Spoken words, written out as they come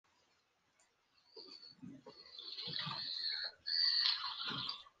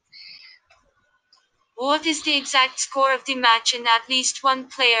What is the exact score of the match and at least one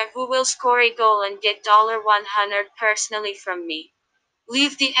player who will score a goal and get $100 personally from me?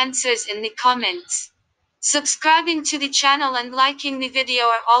 Leave the answers in the comments. Subscribing to the channel and liking the video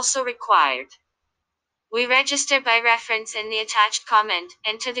are also required. We register by reference in the attached comment,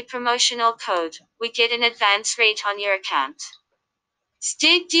 enter the promotional code, we get an advance rate on your account.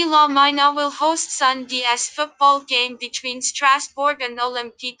 Stade de la Mina will host Sunday's football game between Strasbourg and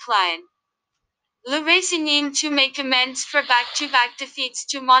Olympique Lyon. Le Racing aim to make amends for back-to-back defeats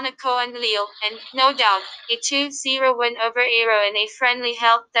to Monaco and Lyon, and, no doubt, a 2-0 win over Aero in a friendly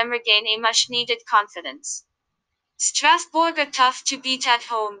helped them regain a much-needed confidence. Strasbourg are tough to beat at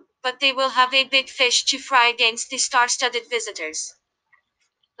home, but they will have a big fish to fry against the star-studded visitors.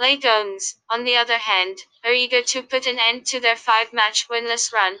 Lyons, on the other hand, are eager to put an end to their 5-match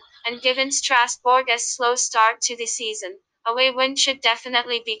winless run, and given Strasbourg a slow start to the season, away win should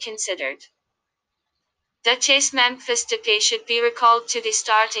definitely be considered. Duchess Memphis Depay should be recalled to the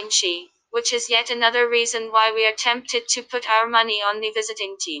starting sheet, which is yet another reason why we are tempted to put our money on the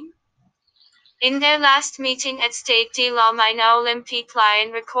visiting team. In their last meeting at Stade de la Mina, Olympique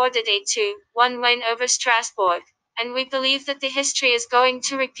Lyon recorded a 2-1 win over Strasbourg, and we believe that the history is going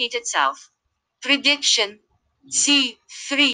to repeat itself. Prediction: C3